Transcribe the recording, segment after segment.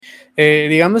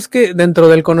Digamos que dentro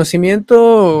del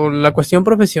conocimiento, la cuestión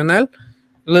profesional,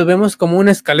 lo vemos como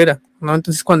una escalera, ¿no?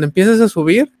 Entonces, cuando empiezas a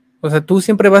subir, o sea, tú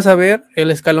siempre vas a ver el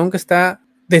escalón que está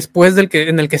después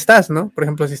en el que estás, ¿no? Por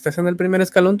ejemplo, si estás en el primer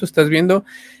escalón, tú estás viendo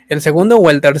el segundo o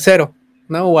el tercero,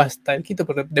 ¿no? O hasta el quinto,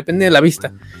 porque depende de la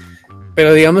vista.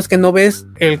 Pero digamos que no ves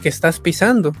el que estás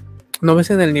pisando, no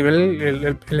ves en el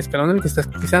nivel, el escalón en el que estás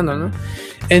pisando, ¿no?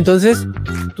 Entonces,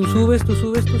 tú subes.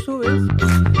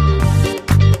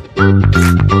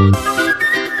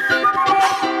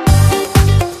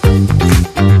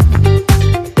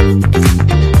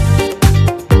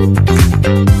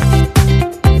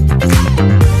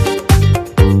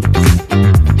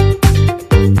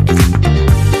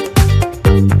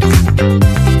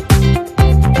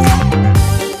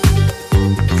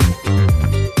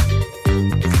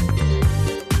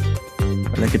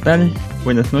 Hola, ¿qué tal?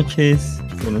 Buenas noches,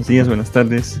 buenos días, buenas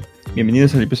tardes.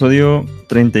 Bienvenidos al episodio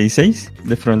 36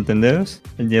 de Frontenderos.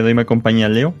 El día de hoy me acompaña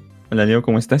Leo. Hola Leo,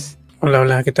 ¿cómo estás?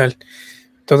 Hola, ¿qué tal?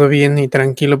 Todo bien y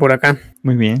tranquilo por acá.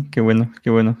 Muy bien, qué bueno.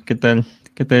 ¿Qué tal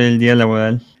el día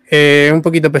laboral? Un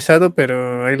poquito pesado,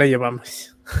 pero ahí la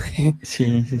llevamos.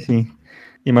 Sí.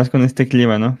 Y más con este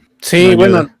clima, ¿no? No Sí,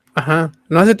 bueno, ayuda. ajá.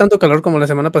 No hace tanto calor como la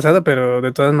semana pasada, pero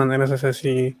de todas maneras, o sea,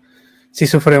 sí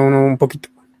sufre uno un poquito.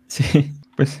 Sí,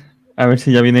 pues a ver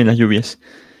si ya vienen las lluvias.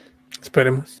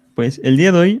 Esperemos. Pues el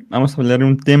día de hoy vamos a hablar de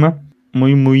un tema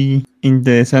muy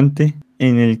interesante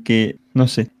en el que, no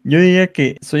sé, yo diría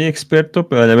que soy experto,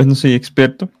 pero a la vez no soy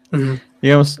experto. Uh-huh.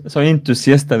 Digamos, soy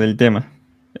entusiasta del tema.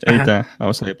 Ajá. Ahorita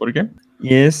vamos a ver por qué.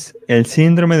 Y es el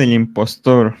síndrome del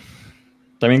impostor,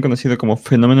 también conocido como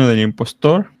fenómeno del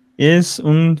impostor. Es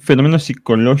un fenómeno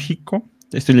psicológico.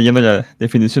 Estoy leyendo la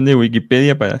definición de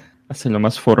Wikipedia para hacerlo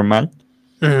más formal.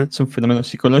 Uh-huh. Es un fenómeno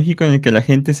psicológico en el que la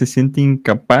gente se siente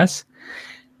incapaz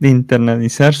de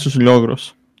internalizar sus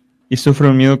logros y sufre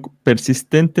un miedo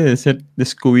persistente de ser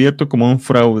descubierto como un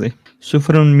fraude.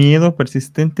 Sufre un miedo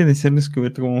persistente de ser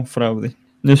descubierto como un fraude.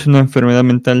 No es una enfermedad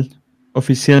mental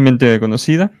oficialmente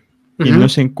reconocida y no Uh-huh.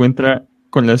 se encuentra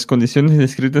con las condiciones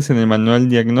descritas en el Manual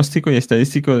Diagnóstico y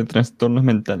Estadístico de Trastornos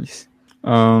Mentales.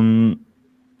 Vamos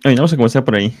a comenzar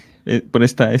por ahí, por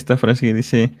esta frase que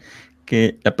dice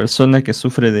que la persona que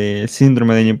sufre de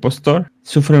síndrome del impostor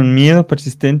sufre un miedo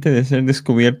persistente de ser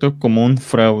descubierto como un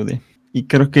fraude. Y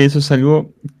creo que eso es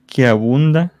algo que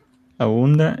abunda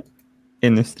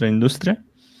en nuestra industria,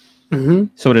 Uh-huh.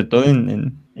 sobre todo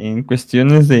en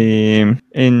cuestiones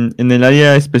en el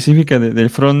área específica del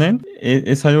frontend.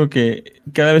 Es algo que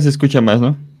cada vez se escucha más,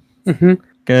 ¿no? Uh-huh.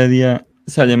 Cada día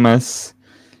sale más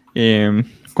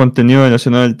contenido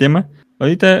relacionado al tema.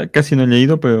 Ahorita casi no he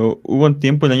leído, pero hubo un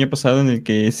tiempo el año pasado en el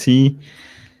que sí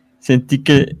sentí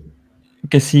que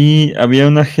sí había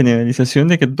una generalización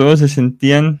de que todos se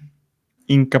sentían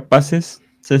incapaces,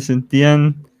 se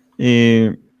sentían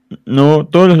no,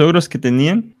 todos los logros que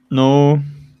tenían no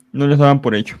les daban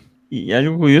por hecho. Y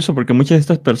algo curioso, porque muchas de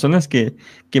estas personas que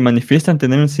manifiestan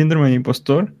tener un síndrome de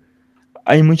impostor,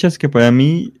 hay muchas que para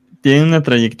mí tienen una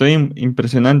trayectoria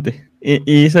impresionante.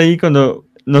 Y es ahí cuando,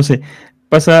 no sé,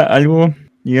 pasa algo,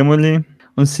 digámosle,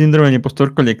 un síndrome de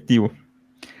impostor colectivo.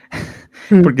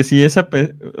 Porque si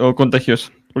o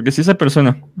contagioso, porque si esa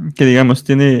persona que digamos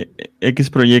tiene X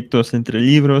proyectos entre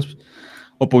libros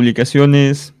o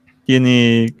publicaciones,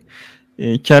 tiene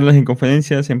charlas en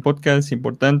conferencias, en podcasts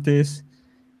importantes,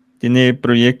 tiene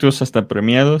proyectos hasta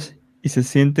premiados y se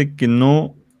siente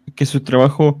que su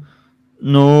trabajo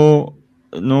no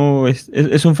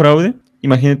es un fraude.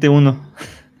 Imagínate uno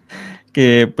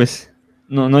que pues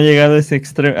no ha llegado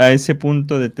a ese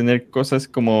punto de tener cosas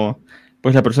como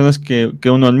pues las personas que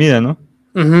uno admira, ¿no?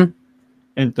 Uh-huh.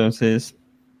 Entonces,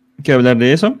 quiero hablar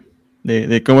de eso,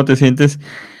 de cómo te sientes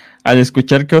al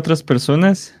escuchar que otras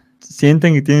personas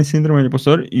sienten que tienen síndrome del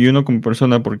impostor y uno como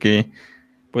persona, porque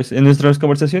pues en nuestras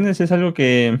conversaciones es algo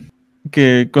que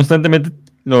constantemente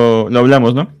lo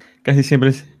hablamos, ¿no?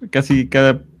 Casi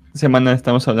cada semana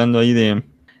estamos hablando ahí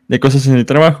de cosas en el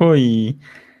trabajo y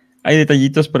hay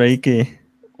detallitos por ahí que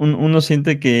uno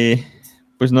siente que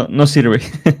pues no sirve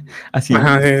así, ¿no?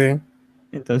 Ajá, sí.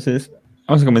 Entonces,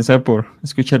 vamos a comenzar por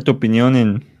escuchar tu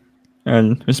opinión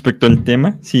respecto al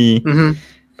tema. Uh-huh.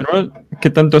 Primero,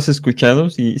 ¿qué tanto has escuchado?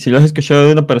 Si lo has escuchado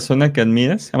de una persona que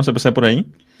admiras, vamos a empezar por ahí.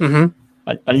 Uh-huh.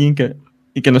 Alguien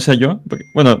que no sea yo, porque,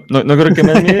 bueno, no creo que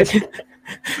me admires,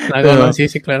 No, sí,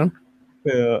 claro.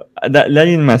 pero de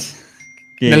alguien más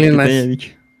De que alguien te haya más.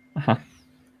 dicho. Ajá.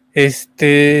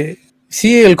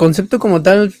 Sí, el concepto como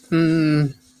tal,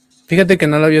 fíjate que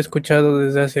no lo había escuchado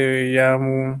desde hace ya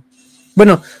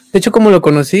bueno, de hecho como lo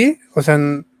conocí, o sea,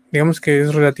 digamos que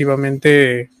es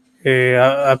relativamente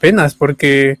apenas,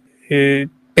 porque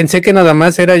pensé que nada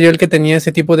más era yo el que tenía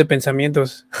ese tipo de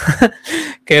pensamientos,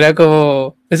 que era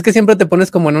como, es que siempre te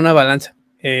pones como en una balanza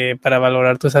para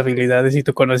valorar tus habilidades y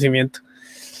tu conocimiento.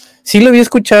 Sí lo había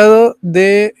escuchado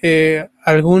de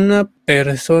alguna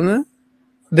persona.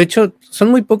 De hecho, son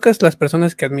muy pocas las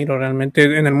personas que admiro realmente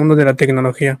en el mundo de la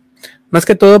tecnología. Más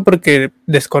que todo porque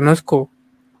desconozco.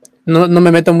 No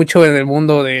me meto mucho en el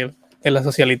mundo de la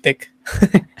socialitech.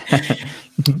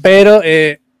 Pero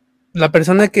la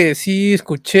persona que sí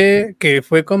escuché, que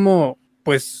fue como,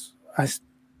 pues,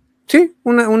 sí,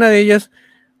 una de ellas,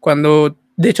 cuando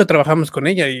de hecho trabajamos con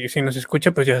ella y si nos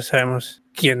escucha, pues ya sabemos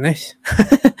quién es.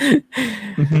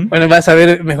 Ujú. Bueno, vas a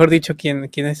ver, mejor dicho, quién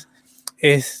es.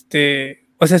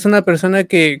 O sea, es una persona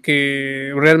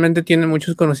que realmente tiene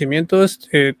muchos conocimientos,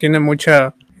 tiene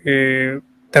mucha,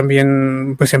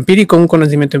 también, pues empírico, un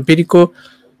conocimiento empírico.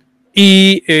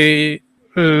 Y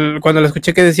cuando la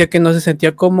escuché que decía que no se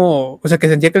sentía como, o sea, que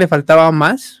sentía que le faltaba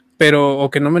más, pero, o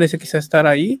que no merecía quizás estar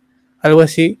ahí, algo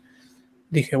así,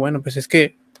 dije, bueno, pues es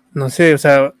que, no sé, o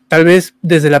sea, tal vez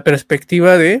desde la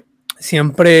perspectiva de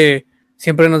siempre,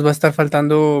 siempre nos va a estar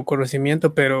faltando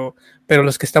conocimiento, pero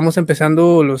los que estamos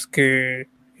empezando, los que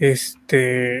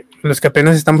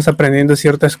apenas estamos aprendiendo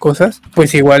ciertas cosas,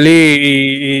 pues igual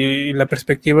y la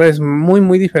perspectiva es muy,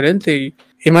 muy diferente.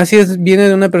 Y más si viene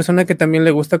de una persona que también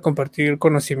le gusta compartir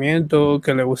conocimiento,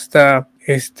 que le gusta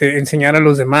enseñar a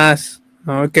los demás,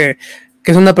 ¿no? Que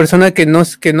es una persona que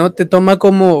no te toma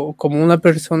como una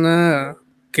persona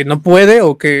que no puede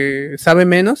o que sabe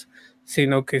menos,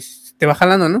 sino que te va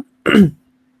jalando, ¿no?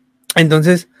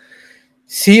 Entonces,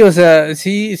 sí, o sea,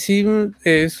 sí,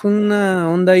 es una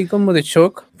onda ahí como de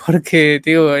shock, porque,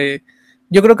 digo,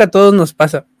 yo creo que a todos nos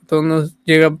pasa, a todos nos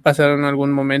llega a pasar en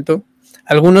algún momento.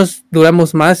 Algunos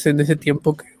duramos más en ese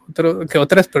tiempo que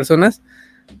otras personas,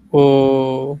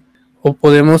 o, o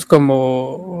podemos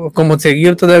como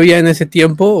seguir todavía en ese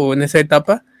tiempo o en esa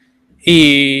etapa.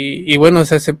 Y bueno, o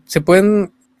sea, se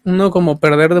pueden uno como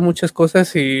perder de muchas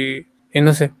cosas y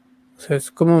no sé. O sea,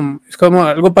 es como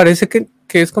algo parece que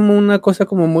es como una cosa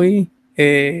como muy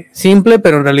simple,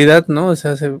 pero en realidad, ¿no? O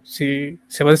sea, si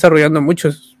se va desarrollando mucho,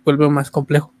 vuelve más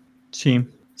complejo. Sí,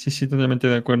 sí, totalmente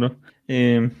de acuerdo.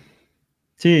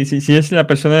 Sí, es la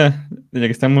persona de la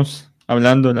que estamos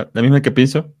hablando, la misma que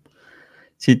pienso.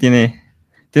 Sí, tiene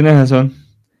razón.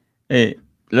 Eh,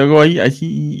 Luego hay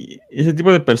ese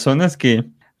tipo de personas que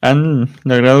han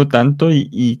logrado tanto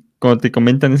y cuando te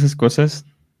comentan esas cosas,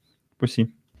 pues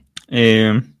sí.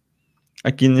 Eh,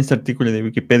 Aquí en este artículo de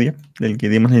Wikipedia, del que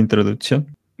dimos la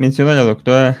introducción, menciona la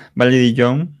doctora Valerie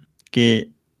Young que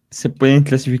se pueden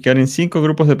clasificar en 5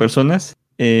 grupos de personas.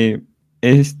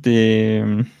 Este,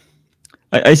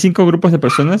 hay 5 grupos de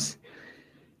personas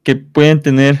que pueden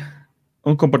tener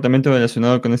un comportamiento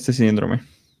relacionado con este síndrome.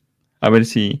 A ver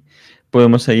si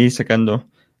podemos seguir sacando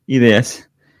ideas.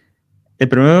 El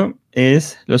primero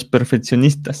es los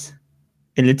perfeccionistas.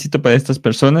 El éxito para estas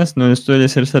personas no suele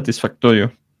ser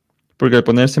satisfactorio, porque al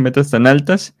ponerse metas tan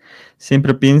altas,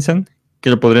 siempre piensan que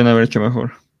lo podrían haber hecho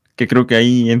mejor. Que creo que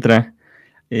ahí entra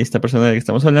esta persona de la que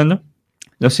estamos hablando.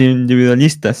 Los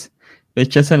individualistas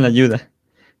rechazan la ayuda.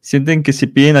 Sienten que si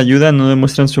piden ayuda no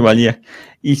demuestran su valía.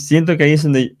 Y siento que ahí es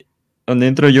donde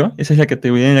entro yo. Esa es la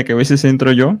categoría en la que a veces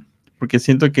entro yo. Porque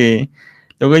siento que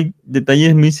luego hay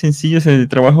detalles muy sencillos en el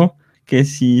trabajo que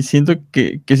si siento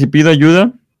que si pido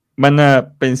ayuda van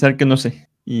a pensar que no sé.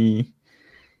 Y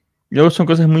luego son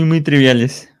cosas muy, muy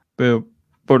triviales. Pero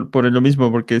por lo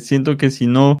mismo, porque siento que si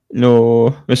no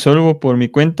lo resuelvo por mi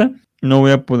cuenta, no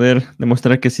voy a poder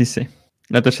demostrar que sí sé.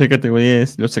 La tercera categoría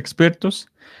es los expertos.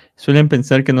 Suelen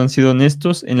pensar que no han sido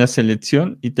honestos en la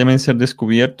selección y temen ser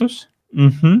descubiertos.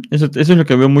 Ujú. Eso es lo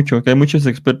que veo mucho, que hay muchos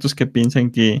expertos que piensan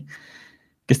que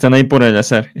están ahí por el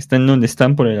azar, están donde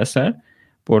están por el azar,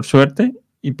 por suerte,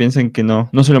 y piensan que no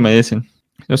se lo merecen.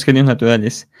 Los genios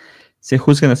naturales se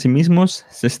juzgan a sí mismos,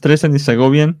 se estresan y se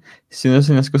agobian si no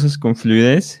hacen las cosas con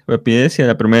fluidez, rapidez y a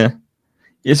la primera.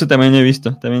 Y eso también he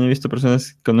visto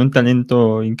personas con un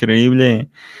talento increíble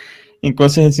en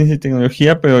cosas de ciencia y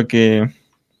tecnología, pero que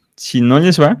si no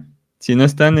les va, si no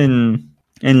están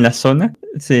en la zona,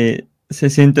 se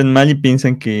sienten mal y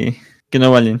piensan que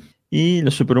no valen. Y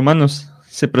los superhumanos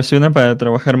se presionan para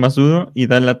trabajar más duro y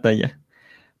dar la talla,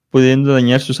 pudiendo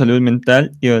dañar su salud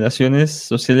mental y relaciones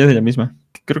sociales de la misma.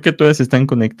 Creo que todas están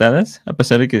conectadas, a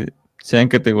pesar de que sean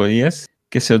categorías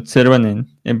que se observan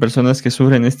en personas que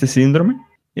sufren este síndrome.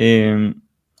 Eh,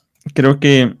 Creo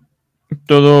que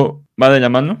todo va de la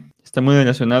mano, está muy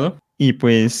relacionado. Y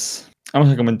pues vamos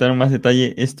a comentar en más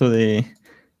detalle esto de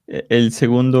el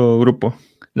segundo grupo,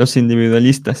 los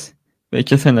individualistas.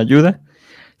 Rechazan ayuda,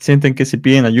 sienten que si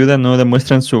piden ayuda no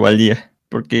demuestran su valía.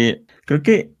 porque creo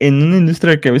que en una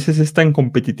industria que a veces es tan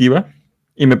competitiva,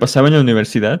 y me pasaba en la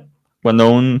universidad, cuando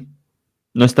aún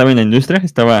no estaba en la industria,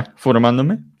 estaba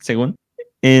formándome, según.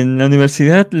 En la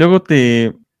universidad luego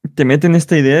te meten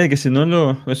esta idea de que si no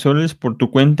lo resuelves por tu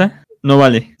cuenta, no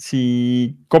vale.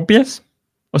 Si copias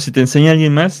o si te enseña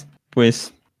alguien más,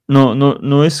 pues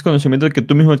no es conocimiento que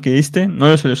tú mismo adquiriste, no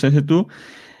lo solucionaste tú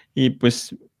y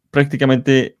pues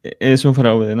prácticamente eres un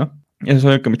fraude, ¿no? Eso es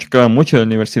algo que me chocaba mucho de la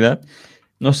universidad.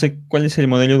 No sé cuál es el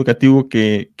modelo educativo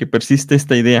que persiste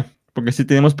esta idea, porque sí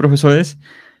tenemos profesores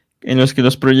en los que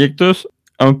los proyectos,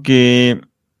 aunque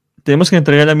tenemos que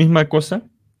entregar la misma cosa,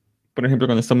 por ejemplo,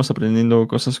 cuando estamos aprendiendo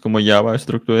cosas como Java,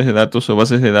 estructuras de datos o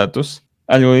bases de datos,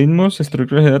 algoritmos,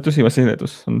 estructuras de datos y bases de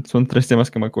datos, son tres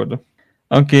temas que me acuerdo.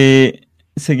 Aunque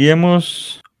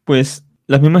seguíamos, pues,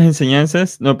 las mismas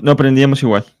enseñanzas, no aprendíamos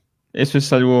igual. Eso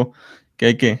es algo que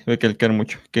hay que recalcar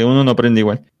mucho, que uno no aprende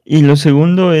igual. Y lo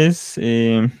segundo es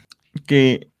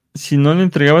que si no lo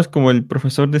entregabas como el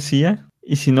profesor decía,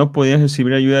 y si no podías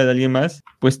recibir ayuda de alguien más,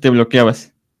 pues te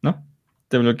bloqueabas, ¿no?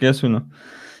 Te bloqueas uno.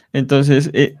 Entonces,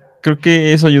 creo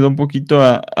que eso ayudó un poquito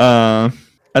a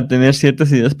tener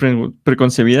ciertas ideas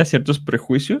preconcebidas, ciertos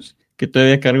prejuicios que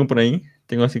todavía cargo por ahí.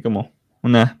 Tengo así como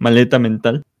una maleta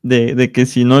mental de que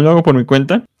si no lo hago por mi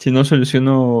cuenta, si no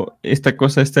soluciono esta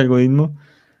cosa, este algoritmo,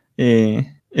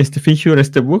 este feature,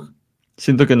 este bug,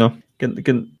 siento que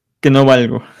no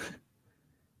valgo.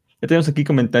 Ya tenemos aquí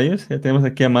comentarios, ya tenemos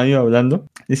aquí a Mario hablando.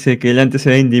 Dice que él antes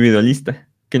era individualista,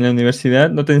 que en la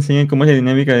universidad no te enseñan cómo es la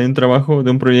dinámica de un trabajo,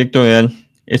 de un proyecto real.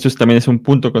 Eso también es un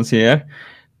punto a considerar,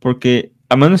 porque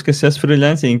a menos que seas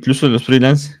freelance, e incluso los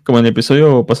freelance, como en el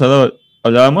episodio pasado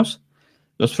hablábamos,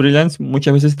 los freelance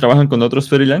muchas veces trabajan con otros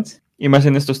freelance, y más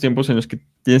en estos tiempos en los que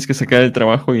tienes que sacar el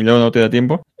trabajo y luego no te da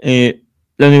tiempo.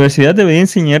 La universidad debería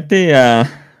enseñarte a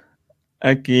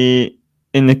que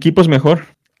en equipos mejor,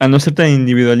 a no ser tan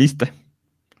individualista,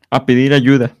 a pedir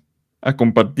ayuda, a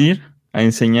compartir, a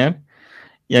enseñar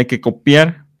y a que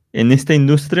copiar en esta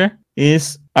industria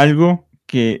es algo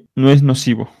que no es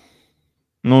nocivo,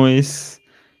 no es,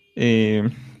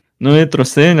 no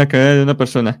retrocede en la carrera de una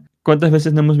persona. ¿Cuántas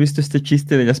veces no hemos visto este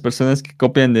chiste de las personas que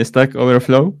copian de Stack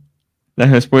Overflow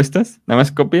las respuestas? Nada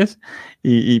más copias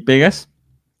y pegas.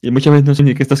 Y muchas veces no sé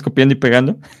ni qué estás copiando y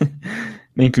pegando.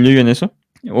 Me incluyo en eso.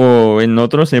 O en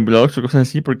otros, en blogs o cosas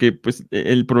así, porque pues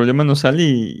el problema no sale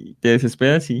y te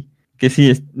desesperas y que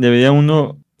sí, debería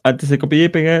uno, antes de copiar y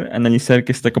pegar, analizar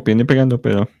qué está copiando y pegando,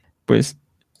 pero pues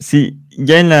sí,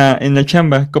 ya en la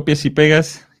chamba, copias y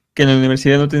pegas, que en la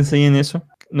universidad no te enseñen eso,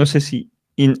 no sé si,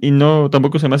 y no,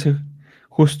 tampoco se me hace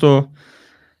justo,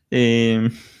 o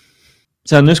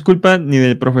sea, no es culpa ni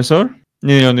del profesor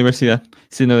ni de la universidad,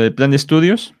 sino del plan de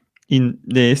estudios y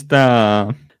de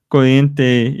esta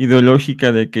corriente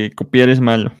ideológica de que copiar es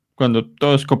malo, cuando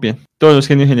todos copian, todos los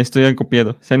genios en la historia han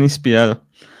copiado, se han inspirado,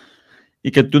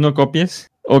 y que tú no copies,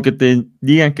 o que te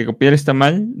digan que copiar está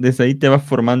mal, desde ahí te va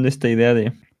formando esta idea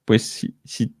de, pues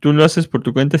si tú lo haces por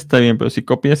tu cuenta está bien, pero si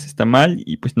copias está mal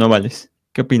y pues no vales.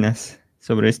 ¿Qué opinas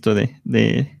sobre esto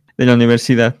de la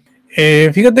universidad?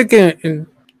 Fíjate que en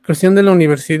cuestión de la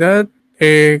universidad,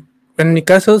 en mi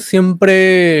caso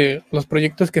siempre los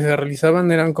proyectos que se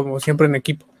realizaban eran como siempre en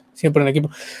equipo, siempre en equipo.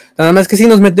 Nada más que si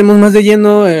nos metemos más de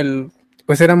lleno,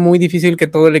 pues era muy difícil que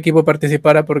todo el equipo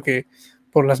participara porque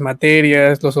por las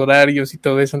materias, los horarios y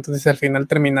todo eso, entonces al final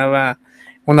terminaba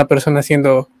una persona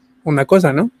haciendo una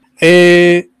cosa, ¿no?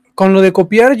 Con lo de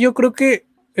copiar, yo creo que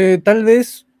tal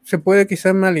vez se puede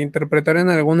quizá malinterpretar en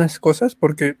algunas cosas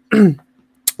porque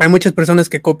hay muchas personas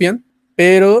que copian,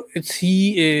 pero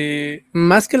sí,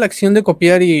 más que la acción de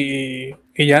copiar y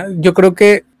ya, yo creo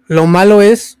que lo malo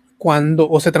es cuando,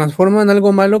 o se transforma en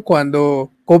algo malo cuando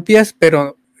copias,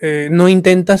 pero no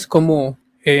intentas como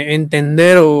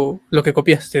entender lo que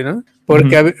copiaste, ¿no?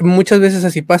 Porque muchas veces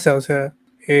así pasa, o sea,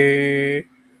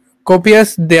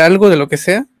 copias de algo, de lo que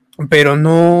sea, pero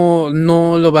no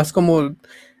lo vas como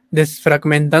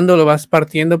desfragmentando, lo vas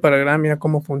partiendo para ver, mira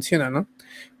cómo funciona, ¿no?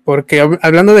 Porque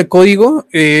hablando de código,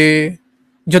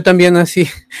 yo también así,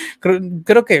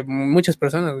 creo que muchas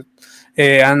personas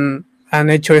han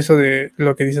hecho eso de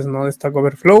lo que dices, ¿no? De Stack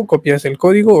Overflow, copias el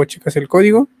código o checas el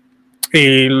código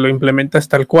y lo implementas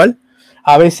tal cual.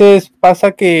 A veces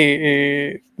pasa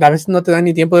que a veces no te da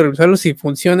ni tiempo de revisarlo. Si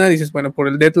funciona, dices, bueno, por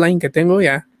el deadline que tengo,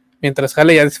 ya mientras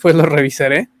jale, ya después lo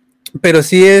revisaré. Pero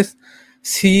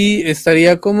sí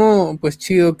estaría como pues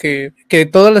chido que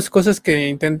todas las cosas que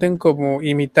intenten como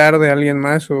imitar de alguien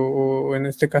más o en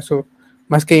este caso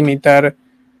más que imitar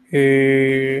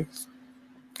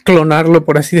clonarlo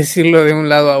por así decirlo de un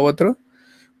lado a otro,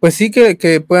 pues sí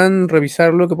que puedan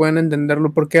revisarlo, que puedan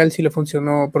entenderlo, por qué a él sí le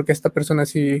funcionó, por qué a esta persona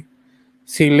sí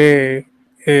le,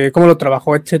 cómo lo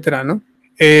trabajó, etcétera, ¿no?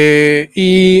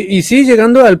 Y sí,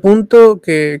 llegando al punto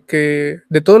que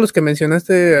de todos los que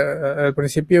mencionaste al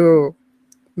principio,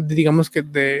 digamos que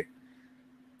de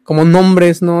como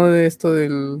nombres, ¿no? De esto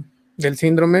del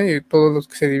síndrome y todos los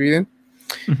que se dividen.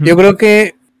 Ujú. Yo creo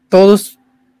que todos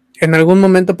en algún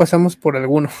momento pasamos por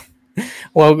alguno.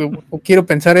 O quiero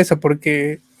pensar eso,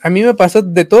 porque a mí me pasó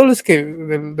de todos los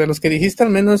de los que dijiste,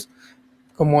 al menos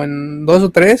como en 2 o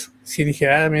 3, sí dije,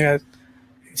 mira,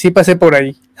 sí pasé por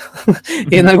ahí.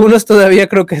 Y en Ujú. algunos todavía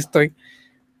creo que estoy.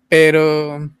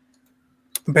 Pero,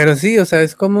 pero sí, o sea,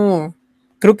 es como,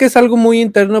 creo que es algo muy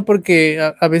interno porque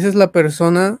a veces la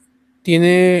persona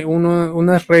tiene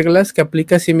unas reglas que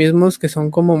aplica a sí mismos que son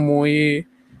como muy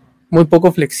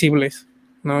poco flexibles,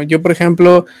 ¿no? Yo, por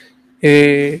ejemplo,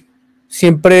 eh,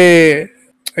 siempre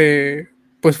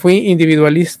pues fui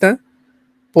individualista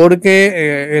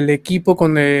porque el equipo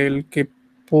con el que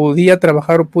podía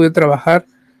trabajar o pude trabajar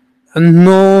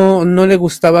no le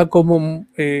gustaba como,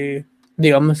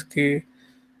 digamos que,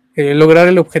 lograr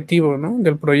el objetivo, ¿no?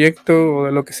 Del proyecto o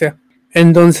de lo que sea.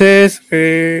 Entonces,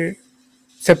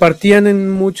 se partían en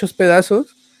muchos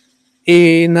pedazos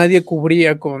y nadie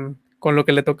cubría con lo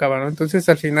que le tocaba, ¿no? Entonces,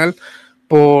 al final,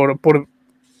 por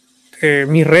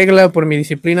mi regla, por mi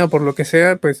disciplina, por lo que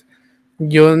sea, pues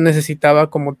yo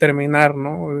necesitaba como terminar,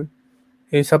 ¿no?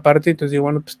 Esa parte, y entonces digo,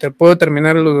 bueno, pues te puedo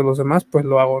terminar lo de los demás, pues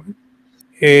lo hago, ¿no?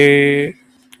 Eh,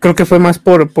 Creo que fue más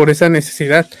por esa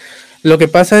necesidad. Lo que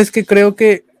pasa es que creo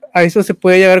que a eso se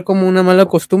puede llegar como una mala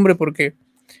costumbre, porque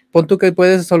pon tú que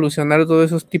puedes solucionar todos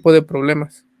esos tipos de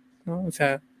problemas, ¿no? O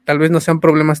sea, tal vez no sean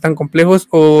problemas tan complejos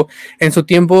o en su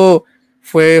tiempo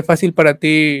fue fácil para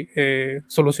ti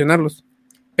solucionarlos.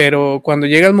 Pero cuando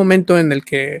llega el momento en el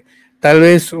que tal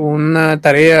vez una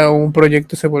tarea o un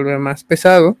proyecto se vuelve más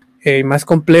pesado y más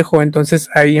complejo, entonces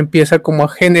ahí empieza como a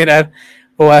generar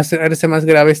o a hacerse más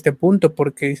grave este punto,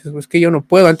 porque dices, pues que yo no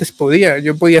puedo, antes podía,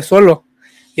 yo podía solo,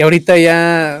 y ahorita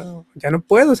ya no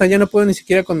puedo, o sea, ya no puedo ni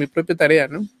siquiera con mi propia tarea,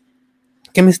 ¿no?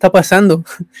 ¿Qué me está pasando?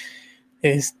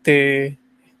 Este,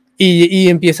 y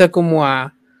empieza como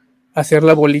a hacer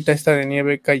la bolita esta de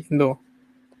nieve cayendo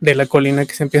de la colina,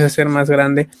 que se empieza a hacer más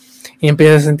grande y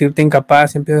empiezas a sentirte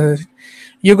incapaz,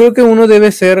 yo creo que uno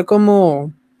debe ser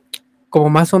como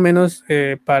más o menos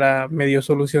para medio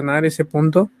solucionar ese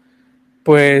punto,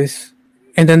 pues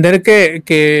entender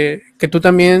que tú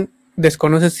también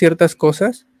desconoces ciertas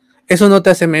cosas. Eso no te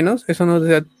hace menos, eso no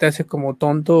te hace como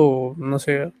tonto o no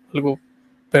sé, algo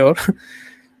peor,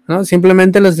 ¿no?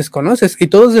 Simplemente las desconoces y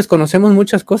todos desconocemos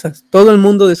muchas cosas, todo el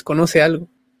mundo desconoce algo,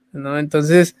 ¿no?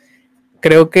 Entonces,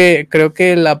 creo que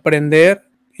el aprender,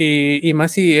 y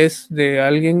más si es de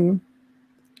alguien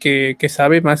que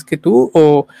sabe más que tú,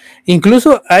 o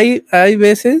incluso hay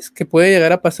veces que puede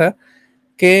llegar a pasar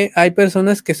que hay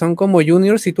personas que son como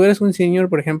juniors, si tú eres un senior,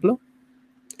 por ejemplo,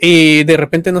 y de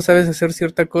repente no sabes hacer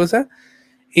cierta cosa,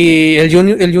 y el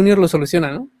junior lo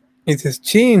soluciona, ¿no? Y dices,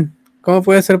 chin, ¿cómo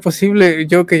puede ser posible?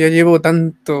 Yo que ya llevo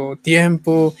tanto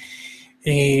tiempo,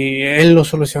 y él lo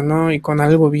solucionó y con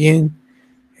algo bien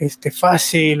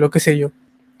fácil, lo que sé yo.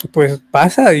 Pues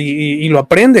pasa y lo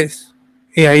aprendes.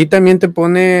 Y ahí también te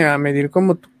pone a medir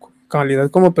como tu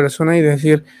calidad como persona y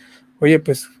decir, oye,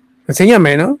 pues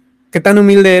enséñame, ¿no? ¿Qué tan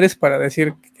humilde eres para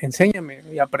decir, enséñame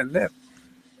y aprender?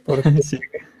 Porque, Sí.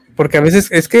 porque a veces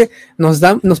es que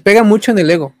nos pega mucho en el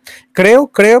ego.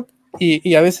 Creo,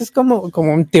 y a veces como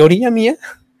en teoría mía,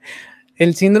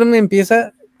 el síndrome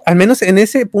empieza, al menos en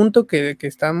ese punto que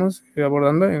estamos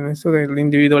abordando, en eso del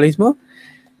individualismo,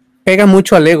 pega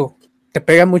mucho al ego, te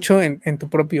pega mucho en tu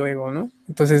propio ego, ¿no?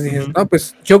 Entonces dices, Ujú. no,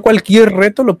 pues yo cualquier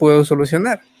reto lo puedo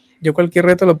solucionar, yo cualquier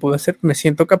reto lo puedo hacer, me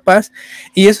siento capaz,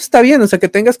 y eso está bien, o sea, que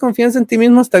tengas confianza en ti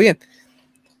mismo está bien,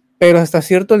 pero hasta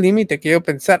cierto límite quiero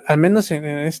pensar, al menos en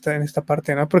esta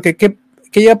parte, ¿no? Porque ¿qué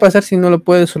iba a pasar si no lo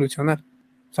puedes solucionar?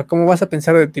 O sea, ¿cómo vas a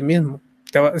pensar de ti mismo?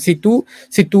 Si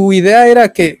tu idea era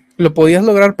que lo podías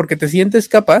lograr porque te sientes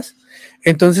capaz,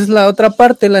 entonces la otra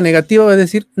parte, la negativa, va a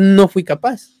decir, no fui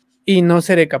capaz y no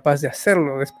seré capaz de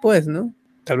hacerlo después, ¿no?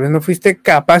 Tal vez no fuiste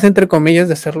capaz, entre comillas,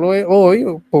 de hacerlo hoy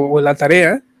o la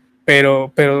tarea,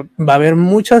 pero va a haber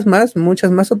muchas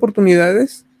más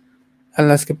oportunidades a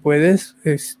las que puedes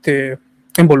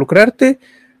involucrarte,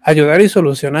 ayudar y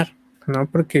solucionar, ¿no?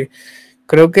 Porque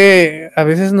creo que a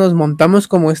veces nos montamos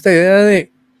como esta idea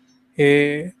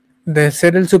eh, de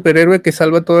ser el superhéroe que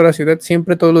salva toda la ciudad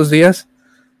siempre, todos los días,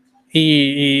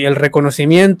 y el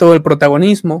reconocimiento, el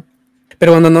protagonismo,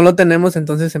 pero cuando no lo tenemos,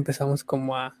 entonces empezamos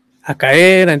como a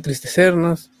caer, a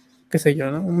entristecernos, qué sé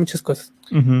yo, ¿no? Muchas cosas.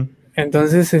 Ujú.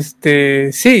 Entonces,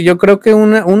 sí, yo creo que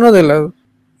uno de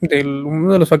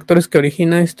los factores que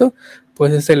origina esto,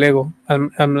 pues es el ego.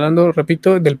 Hablando,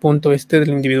 repito, del punto del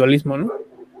individualismo, ¿no?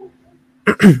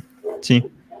 Sí,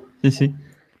 sí, sí.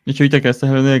 De hecho, ahorita que estás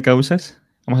hablando de causas,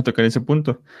 vamos a tocar ese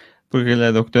punto. Porque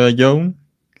la doctora Young,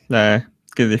 la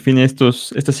que define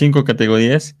estas 5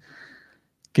 categorías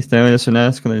que están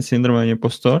relacionadas con el síndrome del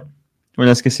impostor, o en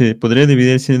las que se podría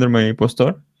dividir el síndrome del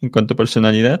impostor en cuanto a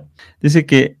personalidad, dice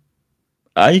que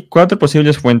hay 4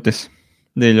 posibles fuentes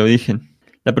del origen.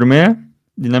 La primera,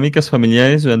 dinámicas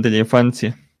familiares durante la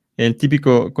infancia. El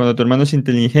típico, cuando tu hermano es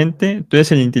inteligente, tú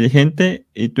eres el inteligente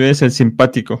y tú eres el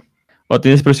simpático. O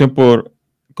tienes presión por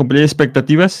cumplir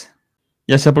expectativas,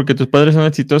 ya sea porque tus padres son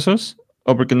exitosos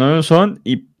o porque no lo son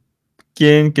y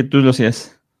quieren que tú lo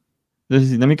seas.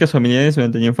 Entonces, dinámicas familiares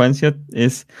durante la infancia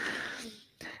es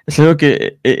algo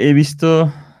que he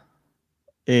visto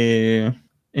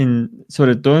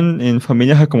sobre todo en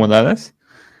familias acomodadas,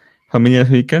 familias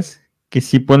ricas, que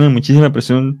sí ponen muchísima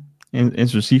presión en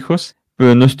sus hijos,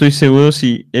 pero no estoy seguro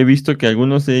si he visto que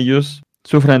algunos de ellos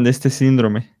sufran de este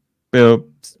síndrome. Pero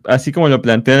así como lo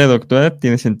plantea la doctora,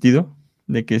 tiene sentido,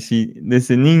 de que si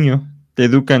desde niño te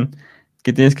educan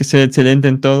que tienes que ser excelente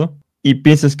en todo y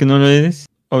piensas que no lo eres,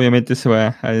 obviamente se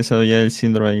va a desarrollar el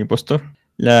síndrome del impostor.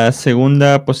 La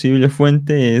segunda posible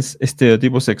fuente es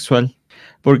estereotipo sexual,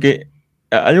 porque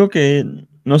algo que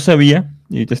no sabía,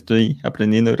 y ahorita estoy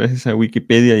aprendiendo gracias a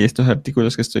Wikipedia y estos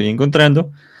artículos que estoy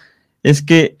encontrando, es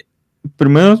que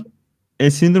primero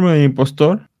el síndrome del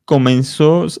impostor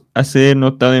comenzó a ser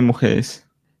notado en mujeres.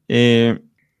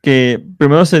 Que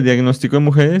primero se diagnosticó en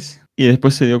mujeres y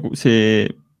después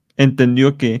se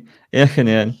entendió que era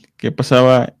general, que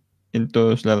pasaba en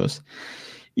todos lados.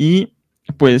 Y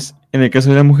pues en el caso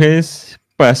de las mujeres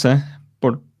pasa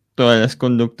por todas las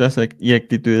conductas y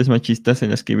actitudes machistas en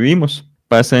las que vivimos.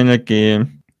 Pasa en la que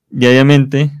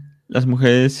diariamente las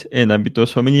mujeres en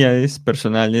ámbitos familiares,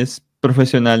 personales,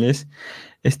 profesionales,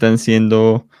 están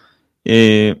siendo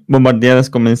bombardeadas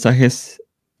con mensajes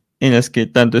en las que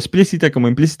tanto explícita como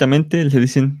implícitamente les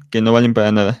dicen que no valen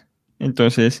para nada.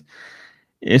 Entonces,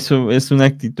 eso es una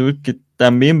actitud que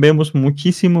también vemos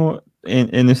muchísimo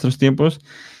en nuestros tiempos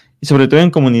y sobre todo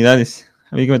en comunidades.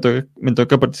 A mí que me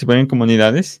toca participar en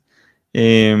comunidades,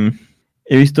 he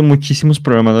visto muchísimos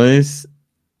programadores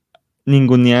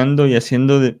ninguneando y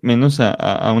haciendo de menos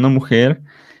a una mujer.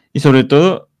 Y sobre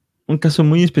todo, un caso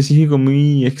muy específico,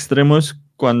 muy extremo es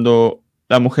cuando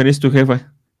la mujer es tu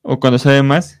jefa o cuando sabe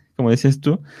más, como decías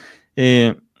tú.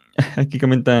 Eh, Aquí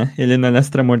comenta Elena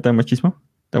Lastra, muerta de machismo.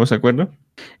 ¿Estamos de acuerdo?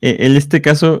 En este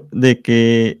caso de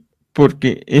que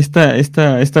porque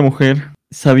esta mujer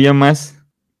sabía más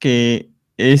que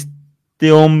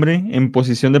este hombre en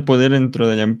posición de poder dentro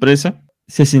de la empresa,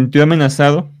 se sintió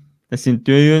amenazado, se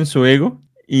sintió herido en su ego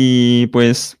y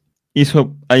pues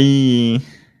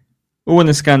hubo un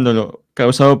escándalo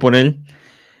causado por él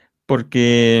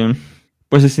porque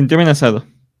pues se sintió amenazado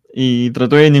y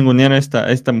trató de ningunear a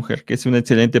esta mujer, que es una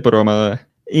excelente programadora.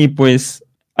 Y pues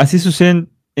así suceden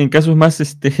en casos más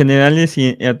generales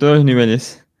y a todos los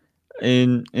niveles.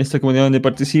 En esta comunidad donde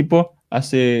participo,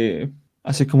 hace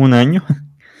como un año,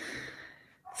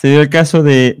 se dio el caso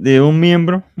de un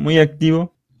miembro muy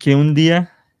activo que un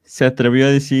día se atrevió a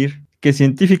decir que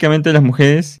científicamente las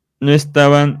mujeres no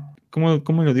estaban,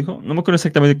 ¿cómo lo dijo? No me acuerdo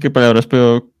exactamente qué palabras,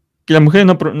 pero que las mujeres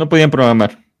no podían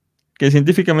programar. Que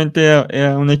científicamente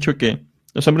era un hecho que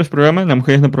los hombres programan, las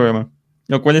mujeres no programan.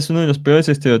 Lo cual es uno de los peores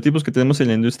estereotipos que tenemos en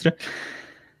la industria.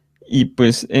 Y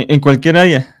pues en cualquier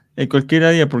área,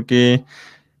 porque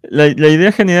la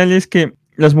idea general es que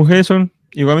las mujeres son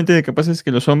igualmente de capaces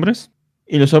que los hombres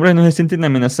y los hombres no se sienten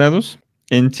amenazados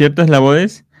en ciertas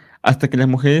labores hasta que las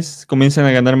mujeres comienzan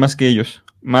a ganar más que ellos,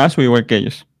 más o igual que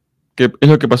ellos, que es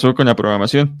lo que pasó con la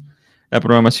programación. La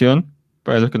programación,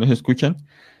 para los que nos escuchan,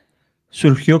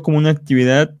 surgió como una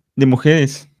actividad de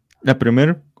mujeres. La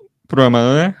primera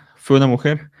programadora fue una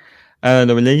mujer, Ada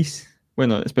Lovelace.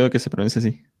 Bueno, espero que se pronuncie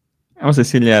así. Vamos a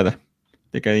decirle Ada,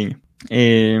 de cariño.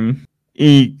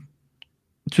 Y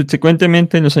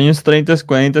subsecuentemente en los años 30,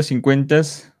 40, 50,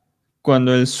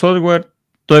 cuando el software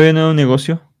todavía no era un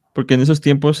negocio, porque en esos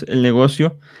tiempos el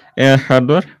negocio era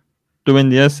hardware, tú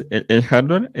vendías el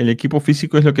hardware, el equipo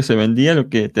físico es lo que se vendía, lo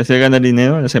que te hacía ganar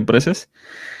dinero a las empresas.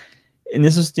 En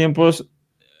esos tiempos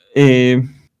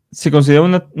se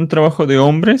consideraba un trabajo de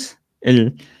hombres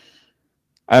el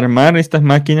armar estas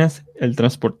máquinas, el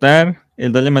transportar,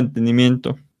 el darle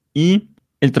mantenimiento. Y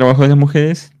el trabajo de las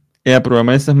mujeres era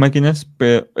programar estas máquinas,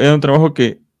 pero era un trabajo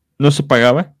que no se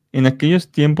pagaba. En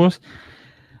aquellos tiempos,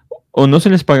 o no se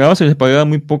les pagaba, se les pagaba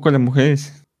muy poco a las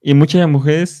mujeres. Y muchas de las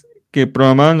mujeres que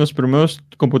programaban las primeras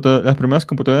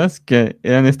computadoras que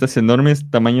eran estas enormes,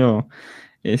 tamaño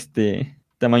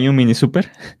mini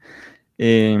super.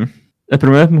 Las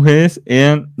primeras mujeres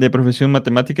eran de profesión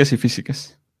matemáticas y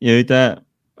físicas. Y ahorita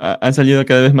han salido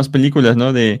cada vez más películas,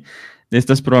 ¿no? De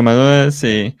estas programadoras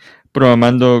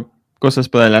programando cosas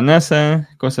para la NASA,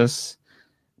 cosas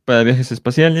para viajes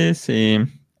espaciales.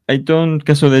 Hay todo un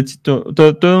caso de éxito,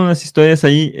 todas unas historias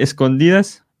ahí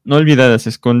escondidas, no olvidadas,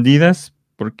 escondidas,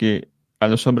 porque a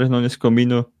los hombres no les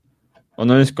convino o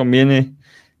no les conviene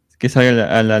que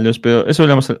salga a la luz, pero eso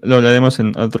lo hablaremos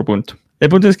en otro punto. El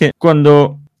punto es que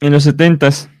cuando en los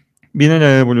 70s viene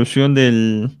la evolución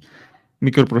del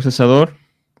microprocesador,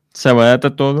 se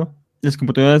abarata todo, las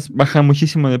computadoras bajan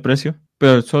muchísimo de precio,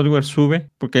 pero el software sube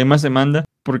porque hay más demanda,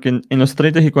 porque en los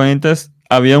 30s y 40s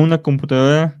había una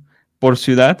computadora por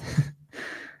ciudad,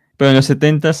 pero en los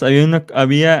 70s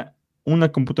había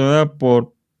una computadora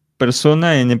por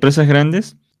persona en empresas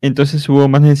grandes, entonces hubo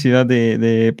más necesidad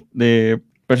de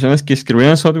personas que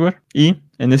escribieran software, y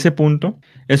en ese punto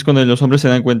es cuando los hombres se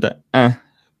dan cuenta,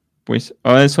 pues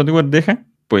ahora el software deja,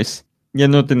 pues ya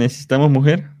no te necesitamos,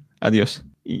 mujer, adiós.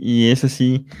 Y es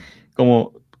así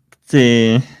como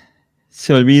se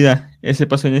olvida ese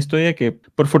paso en la historia que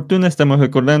por fortuna estamos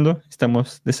recordando,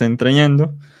 estamos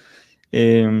desentrañando,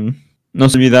 no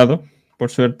se ha olvidado, por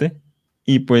suerte,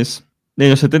 y pues de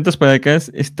los 70s para acá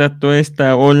está toda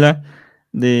esta ola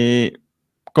de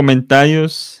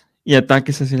comentarios y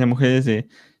ataques hacia las mujeres de,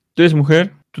 tú eres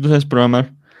mujer, tú no sabes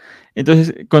programar.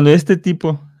 Entonces, cuando este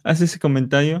tipo hace ese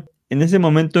comentario, en ese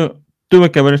momento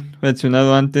tuve que haber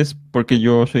reaccionado antes porque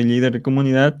yo soy líder de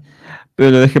comunidad, pero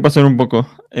lo dejé pasar un poco.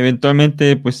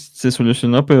 Eventualmente, pues se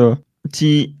solucionó, pero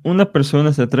si una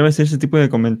persona se atreve a hacer ese tipo de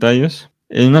comentarios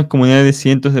en una comunidad de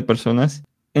cientos de personas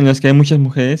en las que hay muchas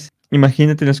mujeres,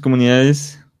 imagínate las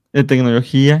comunidades de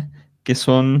tecnología que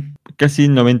son casi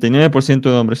el 99%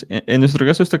 de hombres. En nuestro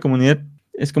caso, esta comunidad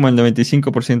es como el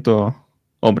 95%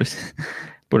 hombres.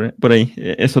 Por ahí.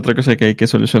 Es otra cosa que hay que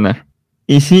solucionar.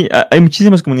 Y sí, hay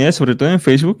muchísimas comunidades, sobre todo en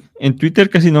Facebook. En Twitter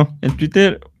casi no. En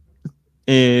Twitter,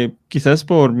 quizás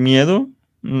por miedo,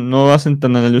 no hacen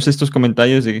tan a la luz estos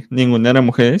comentarios de ningunear a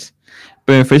mujeres.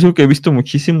 Pero en Facebook he visto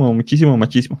muchísimo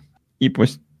machismo. Y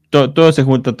pues todo se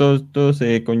junta, todo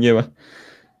se conlleva.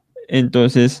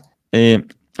 Entonces,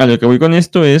 a lo que voy con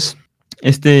esto es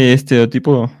este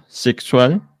estereotipo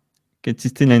sexual que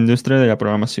existe en la industria de la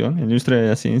programación, en la industria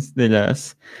de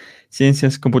las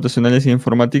ciencias computacionales y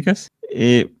informáticas.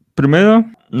 Primero,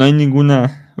 no hay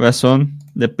ninguna razón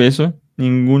de peso,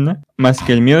 ninguna, más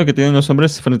que el miedo que tienen los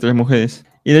hombres frente a las mujeres.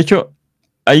 Y de hecho,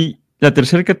 hay la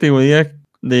tercera categoría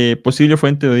de posible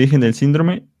fuente de origen del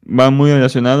síndrome, va muy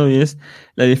relacionado, y es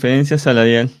la diferencia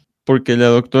salarial, porque la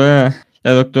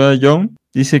doctora Young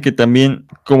dice que también,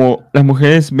 como las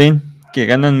mujeres ven que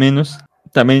ganan menos,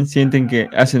 también sienten que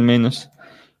hacen menos,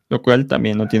 lo cual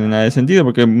también no tiene nada de sentido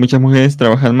porque muchas mujeres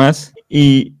trabajan más.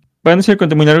 Y para no ser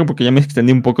conté muy largo, porque ya me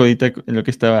extendí un poco ahorita en lo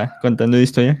que estaba contando de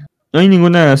historia, no hay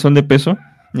ninguna razón de peso,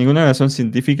 ninguna razón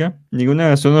científica, ninguna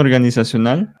razón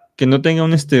organizacional que no tenga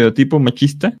un estereotipo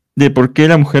machista de por qué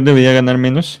la mujer debería ganar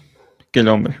menos que el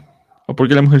hombre, o por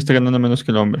qué la mujer está ganando menos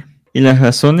que el hombre. Y las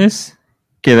razones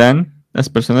que dan las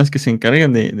personas que se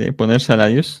encargan de poner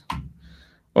salarios,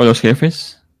 o los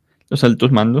jefes, los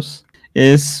altos mandos,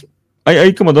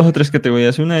 hay como 2 o 3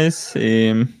 categorías. Una es,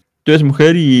 tú eres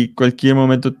mujer y cualquier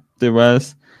momento te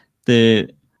puedes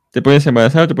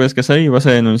embarazar, te puedes casar y vas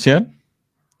a denunciar.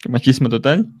 Machismo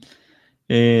total.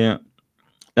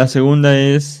 La segunda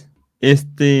es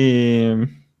este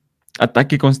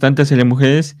ataque constante hacia las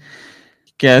mujeres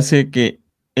que hace que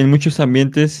en muchos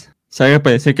ambientes se haga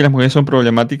parecer que las mujeres son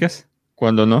problemáticas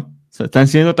cuando no. O sea, están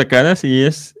siendo atacadas y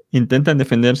intentan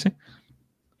defenderse,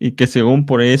 y que según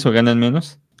por eso ganan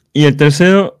menos. Y el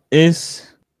tercero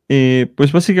es,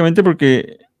 pues básicamente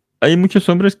porque hay muchos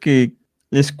hombres que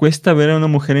les cuesta ver a una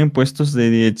mujer en puestos de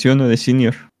dirección o de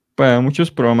senior. Para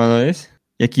muchos programadores,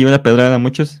 y aquí va la pedrada a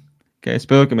muchos, que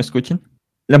espero que me escuchen,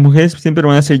 las mujeres siempre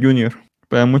van a ser junior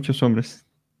para muchos hombres.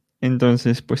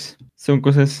 Entonces, pues, son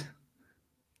cosas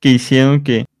que hicieron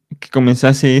que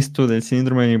comenzase esto del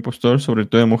síndrome del impostor, sobre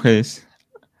todo de mujeres.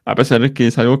 A pesar de que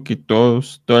es algo que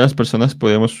todas las personas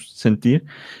podemos sentir,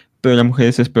 pero las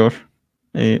mujeres es peor.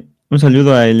 Un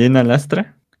saludo a Elena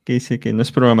Lastra, que dice que no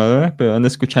es programadora, pero anda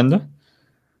escuchando.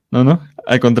 No,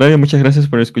 al contrario, muchas gracias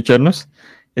por escucharnos.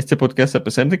 Este podcast, a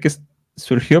pesar de que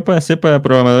surgió para ser para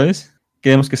programadores,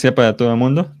 queremos que sea para todo el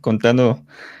mundo, contando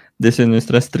desde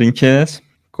nuestras trincheras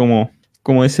cómo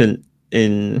es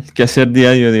el quehacer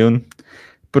diario de un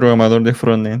programador de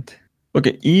frontend. Ok,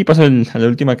 y paso a la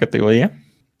última categoría.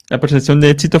 La percepción de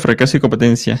éxito, fracaso y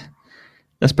competencia.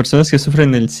 Las personas que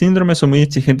sufren el síndrome son muy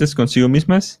exigentes consigo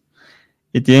mismas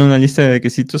y tienen una lista de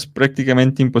requisitos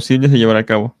prácticamente imposibles de llevar a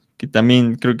cabo. Que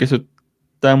también creo que eso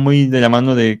está muy de la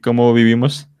mano de cómo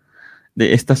vivimos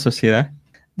de esta sociedad,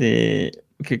 de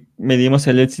que medimos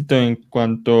el éxito en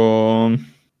cuanto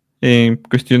en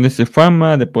cuestiones de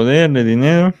fama, de poder, de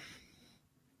dinero,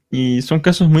 y son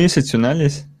casos muy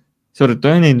excepcionales, sobre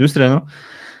todo en la industria, ¿no?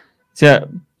 O sea,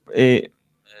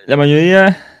 la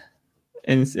mayoría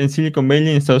en Silicon Valley,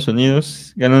 en Estados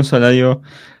Unidos, gana un salario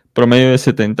promedio de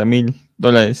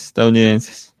 $70,000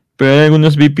 estadounidenses. Pero hay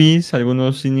algunos VPs,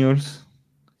 algunos seniors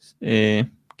que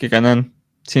ganan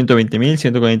 120,000,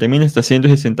 140,000, hasta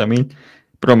 160,000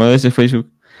 programadores de Facebook.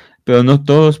 Pero no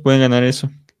todos pueden ganar eso.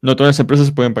 No todas las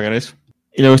empresas pueden pagar eso.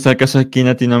 Y luego está el caso aquí en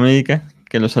Latinoamérica,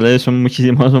 que los salarios son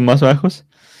muchísimo más bajos.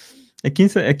 Aquí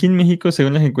en México,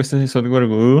 según las encuestas de Software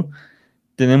Guru,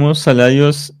 tenemos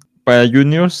salarios para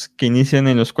juniors que inician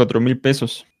en los 4,000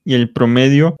 pesos. Y el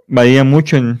promedio varía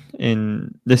mucho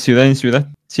de ciudad en ciudad,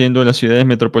 siendo las ciudades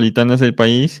metropolitanas del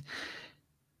país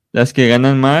las que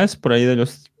ganan más, por ahí de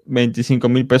los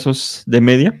 25,000 pesos de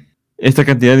media. Esta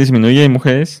cantidad disminuye en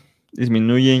mujeres,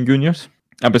 disminuye en juniors,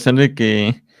 a pesar de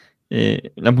que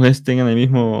las mujeres tengan el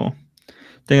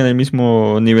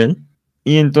mismo nivel.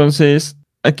 Y entonces,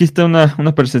 aquí está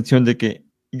una percepción de que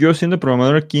yo siendo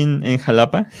programador aquí en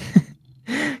Jalapa,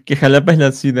 que Jalapa es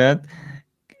la ciudad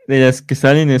de las que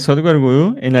salen en Software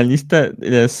Guru, en la lista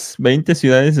de las 20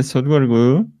 ciudades de Software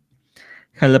Guru,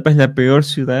 Jalapa es la peor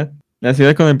ciudad, la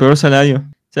ciudad con el peor salario.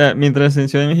 O sea, mientras en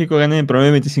Ciudad de México ganan en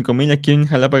promedio 25,000, aquí en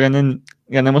Jalapa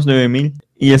ganamos 9,000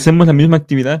 y hacemos la misma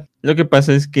actividad. Lo que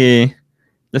pasa es que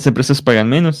las empresas pagan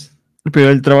menos, pero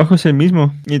el trabajo es el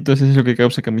mismo y entonces es lo que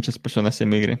causa que muchas personas se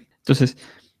emigren. Entonces,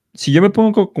 si yo me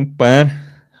pongo a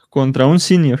comparar contra un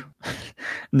senior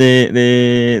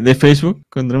de Facebook,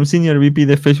 contra un senior VP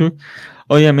de Facebook,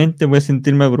 obviamente voy a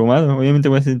sentirme abrumado, obviamente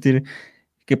voy a sentir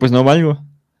que pues no valgo,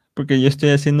 porque yo estoy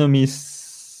haciendo muy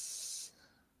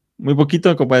poquito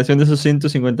en comparación de esos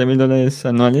 $150,000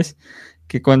 anuales,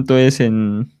 que cuánto es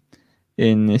en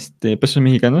pesos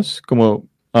mexicanos, como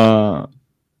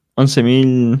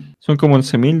 11,000, son como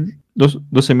 11,000,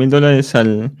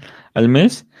 $12,000 al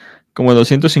mes, como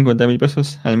 250,000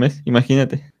 pesos al mes,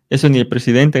 imagínate. Eso ni el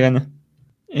presidente gana.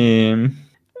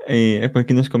 Por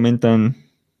aquí nos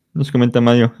comenta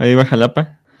Mario, ahí va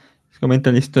Jalapa. Nos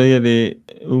comenta la historia de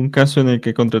un caso en el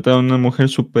que contrataron a una mujer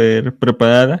súper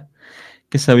preparada,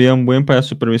 que sabía un buen para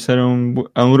supervisar a un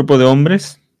grupo de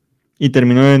hombres, y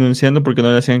terminó denunciando porque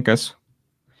no le hacían caso.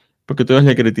 Porque todos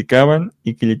le criticaban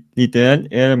y que literal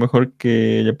era lo mejor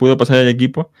que le pudo pasar al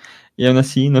equipo, y aún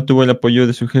así no tuvo el apoyo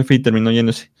de su jefe y terminó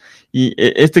yéndose. Y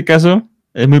este caso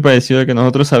es muy parecido al que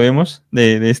nosotros sabemos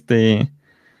de este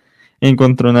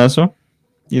encontronazo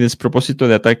y despropósito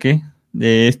de ataque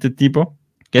de este tipo,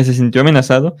 que se sintió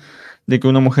amenazado de que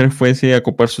una mujer fuese a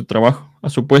ocupar su trabajo, a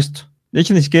su puesto. De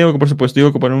hecho, ni siquiera iba a ocupar su puesto, iba a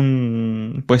ocupar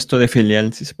un puesto de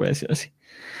filial, si se puede decir así.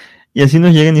 Y así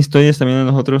nos llegan historias también a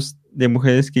nosotros de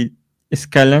mujeres que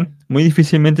escalan, muy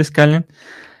difícilmente escalan,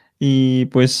 y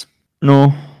pues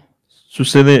no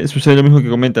sucede lo mismo que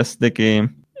comentas, de que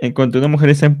en cuanto una mujer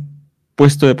está en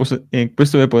puesto de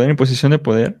poder, en posición de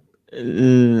poder,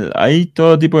 hay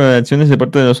todo tipo de acciones de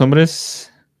parte de los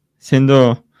hombres,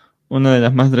 siendo una de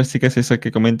las más drásticas esa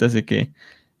que comentas, de que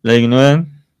la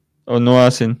ignoran o no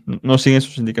siguen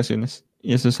sus indicaciones.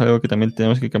 Y eso es algo que también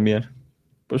tenemos que cambiar.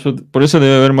 Por eso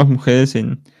debe haber más mujeres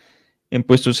en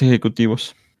puestos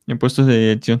ejecutivos, en puestos de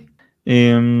dirección.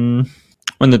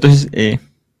 Bueno, entonces,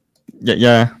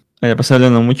 ya voy a pasar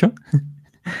hablando mucho.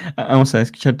 Vamos a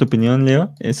escuchar tu opinión,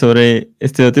 Leo, sobre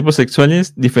estereotipos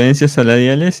sexuales, diferencias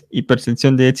salariales y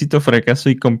percepción de éxito, fracaso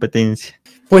y competencia.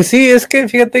 Pues sí, es que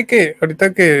fíjate que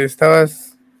ahorita que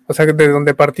estabas, o sea, de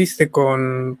donde partiste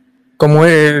con como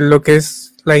lo que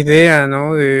es la idea,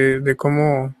 ¿no? De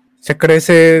cómo se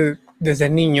crece desde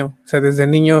niño. O sea, desde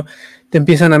niño te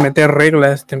empiezan a meter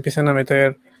reglas, te empiezan a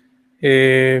meter,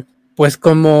 pues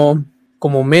como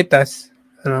metas,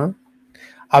 ¿no?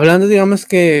 Hablando, digamos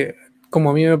que,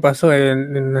 como a mí me pasó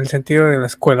en el sentido de la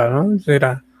escuela, ¿no?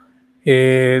 Era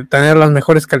tener las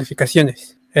mejores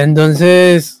calificaciones.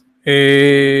 Entonces,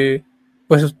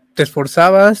 pues te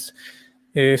esforzabas,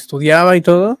 estudiaba y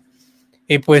todo.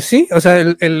 Y pues sí, o sea,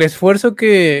 el esfuerzo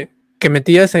que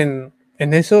metías en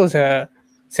eso, o sea,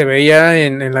 se veía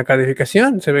en la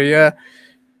calificación, se veía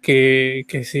que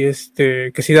sí,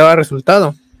 que sí daba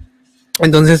resultado.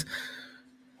 Entonces,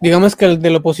 digamos que de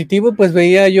lo positivo, pues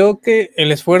veía yo que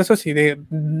el esfuerzo sí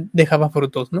dejaba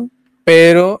frutos, ¿no?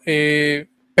 Pero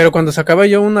cuando sacaba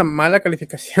yo una mala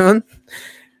calificación,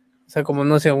 o sea, como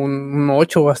no sé, un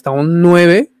 8 o hasta un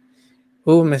 9,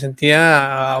 me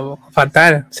sentía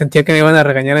fatal, sentía que me iban a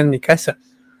regañar en mi casa,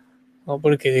 ¿no?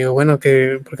 Porque digo, bueno,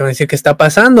 porque me decía, ¿qué está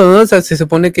pasando? ¿No? O sea, se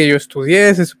supone que yo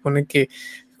estudié, se supone que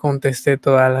contesté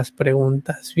todas las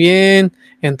preguntas bien,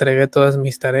 entregué todas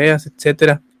mis tareas,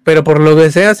 etcétera. Pero por lo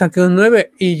que sea, saqué un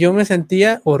 9 y yo me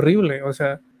sentía horrible. O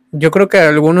sea, yo creo que a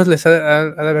algunos les ha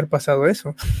de haber pasado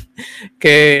eso.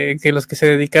 que los que se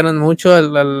dedicaron mucho a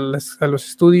los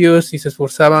estudios y se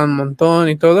esforzaban un montón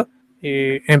y todo,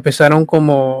 empezaron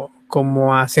como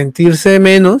a sentirse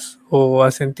menos o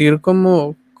a sentir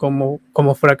como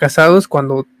fracasados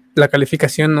cuando la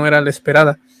calificación no era la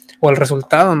esperada o el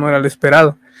resultado no era el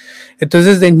esperado.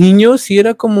 Entonces de niño sí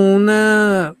era como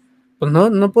una, pues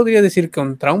no podría decir que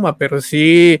un trauma, pero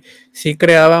sí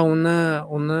creaba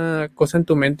una cosa en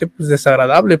tu mente pues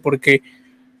desagradable, porque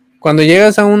cuando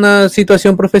llegas a una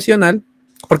situación profesional,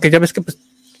 porque ya ves que pues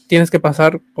tienes que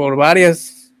pasar por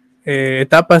varias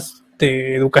etapas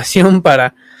de educación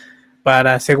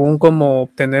para según como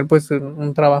obtener pues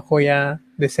un trabajo ya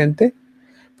decente,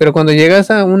 pero cuando llegas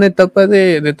a una etapa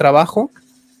de trabajo,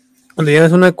 cuando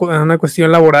llegas a una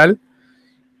cuestión laboral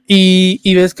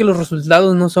y ves que los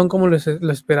resultados no son como lo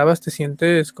esperabas, te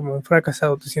sientes como un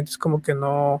fracasado, te sientes como que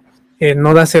no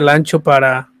das el ancho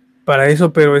para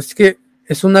eso, pero es que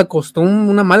es una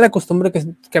mala costumbre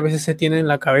que a veces se tiene en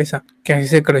la cabeza, que así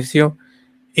se creció.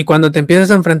 Y cuando te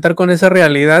empiezas a enfrentar con esa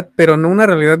realidad, pero no una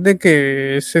realidad de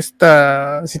que es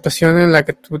esta situación en la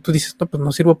que tú dices, no, pues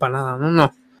no sirvo para nada,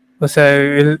 no. O sea,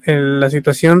 la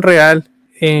situación real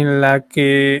en la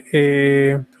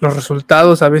que los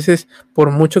resultados a veces,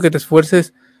 por mucho que te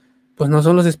esfuerces, pues no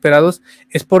son los esperados,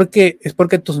 es porque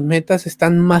tus metas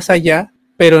están más allá,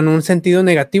 pero en un sentido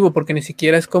negativo, porque ni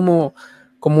siquiera es como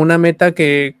una meta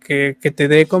que te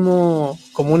dé como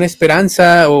una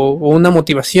esperanza o una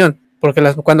motivación. Porque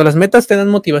cuando las metas te dan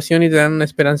motivación y te dan una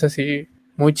esperanza así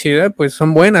muy chida, pues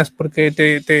son buenas, porque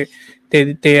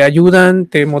te ayudan,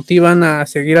 te motivan a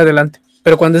seguir adelante.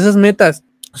 Pero cuando esas metas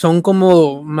son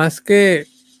como más que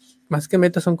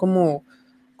metas, son como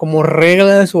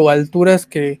reglas o alturas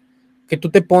que tú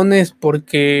te pones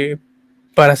porque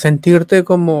para sentirte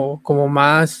como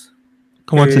más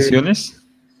 ¿Como obsesiones?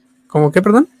 ¿Cómo qué,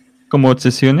 perdón? ¿Como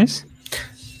obsesiones?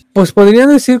 Pues podrían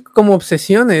decir como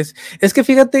obsesiones. Es que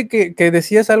fíjate que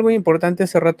decías algo importante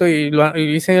hace rato y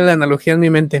hice la analogía en mi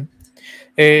mente.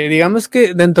 Digamos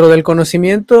que dentro del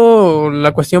conocimiento,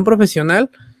 la cuestión profesional,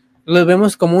 lo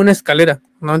vemos como una escalera,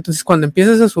 ¿no? Entonces cuando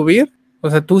empiezas a subir,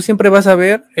 o sea, tú siempre vas a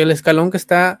ver el escalón que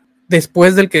está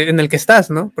después en el que estás,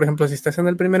 ¿no? Por ejemplo, si estás en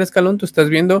el primer escalón, tú estás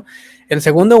viendo el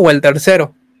segundo o el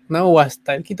tercero, ¿no? O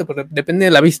hasta el quinto, porque depende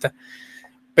de la vista.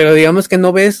 Pero digamos que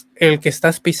no ves el que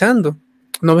estás pisando,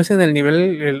 no ves en el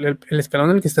nivel, el escalón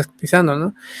en el que estás pisando,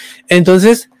 ¿no?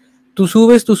 Entonces, tú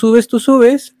subes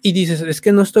y dices, es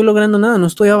que no estoy logrando nada, no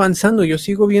estoy avanzando, yo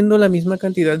sigo viendo la misma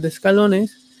cantidad de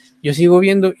escalones, yo sigo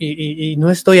viendo y no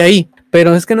estoy ahí,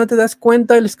 pero es que no te das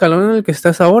cuenta del escalón en el que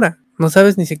estás ahora, no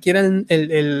sabes ni siquiera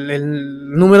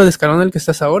el número de escalón en el que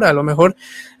estás ahora, a lo mejor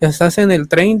estás en el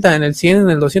 30, en el 100, en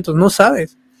el 200, no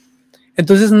sabes.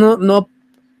 Entonces no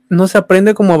se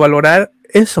aprende como a valorar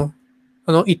eso,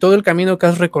 ¿no? Y todo el camino que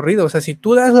has recorrido. O sea, si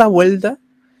tú das la vuelta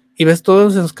y ves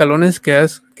todos los escalones que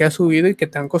has subido y que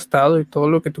te han costado y todo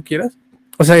lo que tú quieras,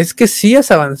 o sea, es que sí has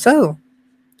avanzado,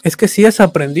 es que sí has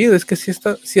aprendido, es que sí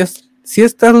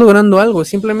estás logrando algo.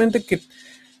 Simplemente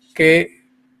que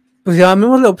pues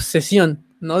llamemos la obsesión,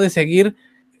 ¿no? De seguir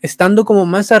estando como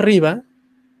más arriba,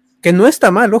 que no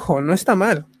está mal, ojo, no está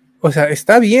mal. O sea,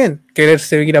 está bien querer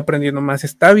seguir aprendiendo más,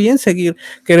 está bien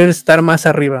querer estar más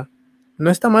arriba. No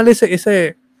está mal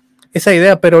esa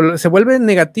idea, pero se vuelve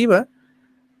negativa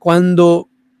cuando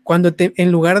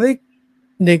en lugar de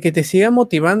que te siga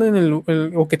motivando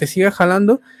o que te siga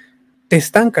jalando, te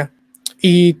estanca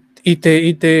y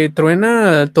te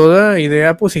truena toda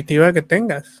idea positiva que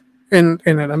tengas en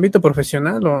el ámbito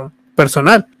profesional o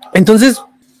personal. Entonces,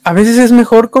 a veces es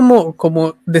mejor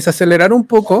como desacelerar un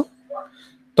poco,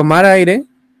 tomar aire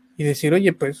y decir,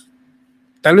 oye, pues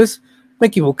tal vez me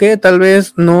equivoqué, tal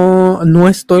vez no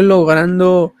estoy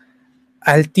logrando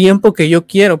al tiempo que yo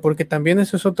quiero, porque también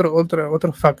eso es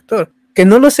otro factor. Que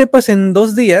no lo sepas en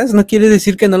 2 días no quiere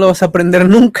decir que no lo vas a aprender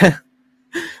nunca,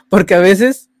 porque a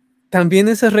veces también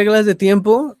esas reglas de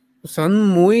tiempo son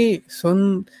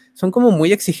como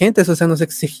muy exigentes, o sea, nos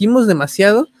exigimos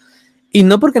demasiado, y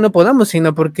no porque no podamos,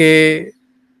 sino porque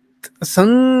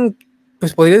son,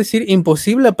 pues podría decir,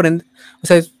 imposible aprender. O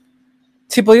sea,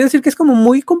 sí, podría decir que es como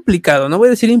muy complicado, no voy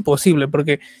a decir imposible,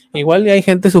 porque igual hay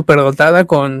gente superdotada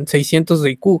con 600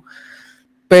 de IQ,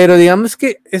 pero digamos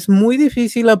que es muy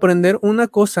difícil aprender una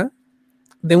cosa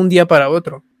de un día para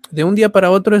otro. De un día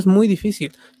para otro es muy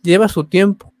difícil. Lleva su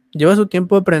tiempo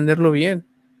aprenderlo bien.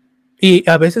 Y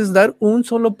a veces dar un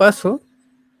solo paso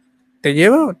te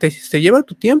lleva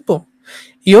tu tiempo.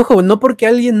 Y ojo, no porque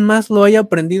alguien más lo haya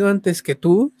aprendido antes que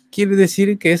tú, quiere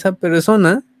decir que esa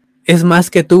persona es más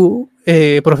que tú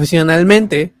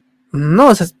profesionalmente. No,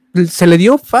 o sea, se le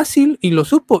dio fácil y lo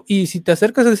supo. Y si te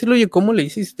acercas a decirle, oye, ¿cómo le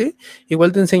hiciste?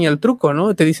 Igual te enseña el truco,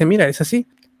 ¿no? Te dice, mira, es así.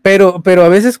 Pero a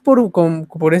veces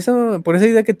por esa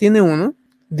idea que tiene uno,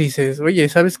 dices, oye,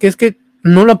 ¿sabes qué? Es que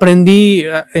no lo aprendí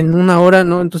en una hora,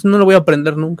 ¿no? Entonces no lo voy a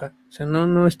aprender nunca. O sea,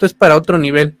 no, esto es para otro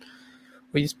nivel.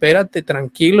 Oye, espérate,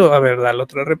 tranquilo, a ver, da la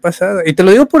otra repasada. Y te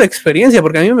lo digo por experiencia,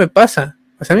 porque a mí me pasa.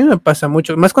 O sea, a mí me pasa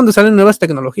mucho, más cuando salen nuevas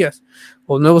tecnologías,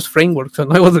 o nuevos frameworks, o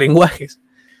nuevos lenguajes.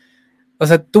 O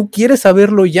sea, tú quieres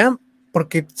saberlo ya,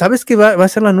 porque sabes que va a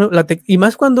ser la nueva, y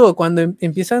más cuando te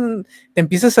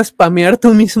empiezas a spamear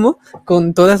tú mismo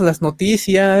con todas las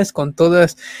noticias, con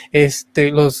todas,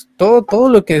 todo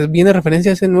lo que viene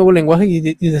referencia a ese nuevo lenguaje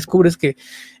y descubres que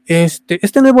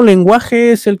este nuevo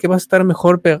lenguaje es el que va a estar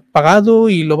mejor pagado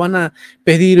y lo van a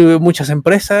pedir muchas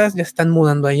empresas, ya están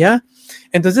mudando allá.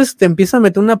 Entonces te empieza a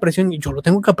meter una presión y yo lo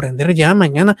tengo que aprender ya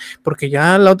mañana, porque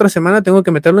ya la otra semana tengo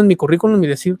que meterlo en mi currículum y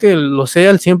decir que lo sé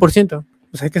al 100%.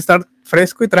 Pues hay que estar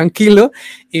fresco y tranquilo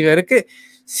y ver que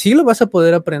sí lo vas a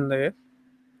poder aprender,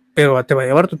 pero te va a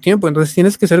llevar tu tiempo. Entonces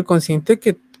tienes que ser consciente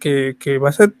que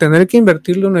vas a tener que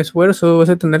invertirle un esfuerzo, vas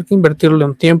a tener que invertirle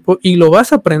un tiempo y lo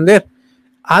vas a aprender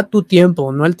a tu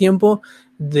tiempo, no al tiempo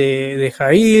de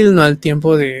Jail, no al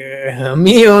tiempo de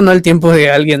mío, no al tiempo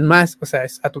de alguien más. O sea,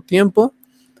 es a tu tiempo,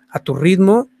 a tu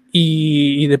ritmo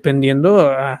y dependiendo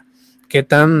a qué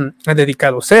tan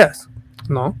dedicado seas,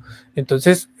 ¿no?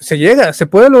 Entonces, se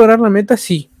puede lograr la meta,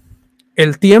 sí.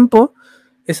 El tiempo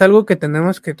es algo que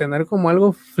tenemos que tener como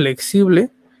algo flexible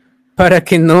para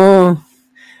que no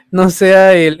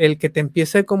sea el que te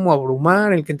empiece como a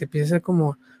abrumar, el que te empiece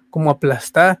como a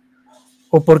aplastar,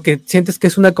 o porque sientes que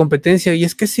es una competencia, y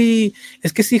es que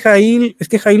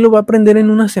Jail lo va a aprender en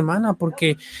una semana,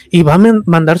 y va a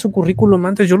mandar su currículum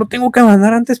antes, yo lo tengo que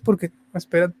mandar antes porque,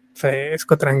 espera,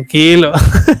 fresco, tranquilo.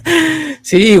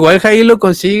 Sí, igual Jail lo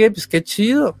consigue, pues qué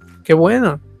chido, qué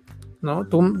bueno, ¿no?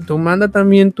 Tú manda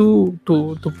también tu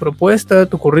propuesta,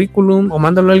 tu currículum, o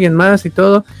mándalo a alguien más y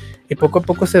todo, y poco a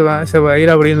poco se va a ir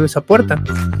abriendo esa puerta.